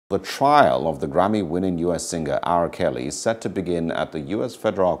The trial of the Grammy-winning US singer R. Kelly is set to begin at the U.S.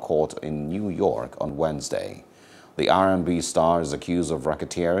 federal court in New York on Wednesday. The R&B star is accused of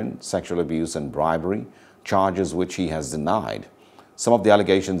racketeering, sexual abuse and bribery, charges which he has denied. Some of the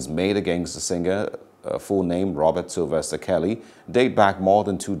allegations made against the singer, full name Robert Sylvester Kelly, date back more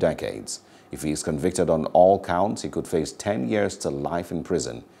than 2 decades. If he is convicted on all counts, he could face 10 years to life in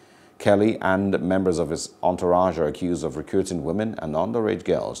prison. Kelly and members of his entourage are accused of recruiting women and underage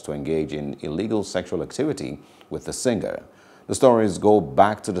girls to engage in illegal sexual activity with the singer. The stories go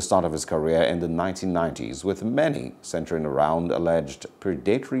back to the start of his career in the 1990s, with many centering around alleged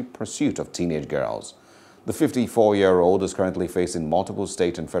predatory pursuit of teenage girls. The 54-year-old is currently facing multiple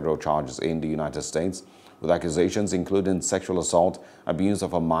state and federal charges in the United States, with accusations including sexual assault, abuse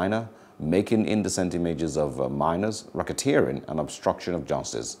of a minor, making indecent images of minors, racketeering, and obstruction of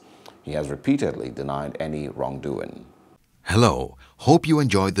justice. He has repeatedly denied any wrongdoing. Hello, hope you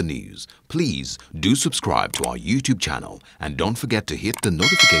enjoyed the news. Please do subscribe to our YouTube channel and don't forget to hit the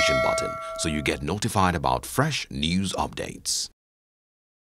notification button so you get notified about fresh news updates.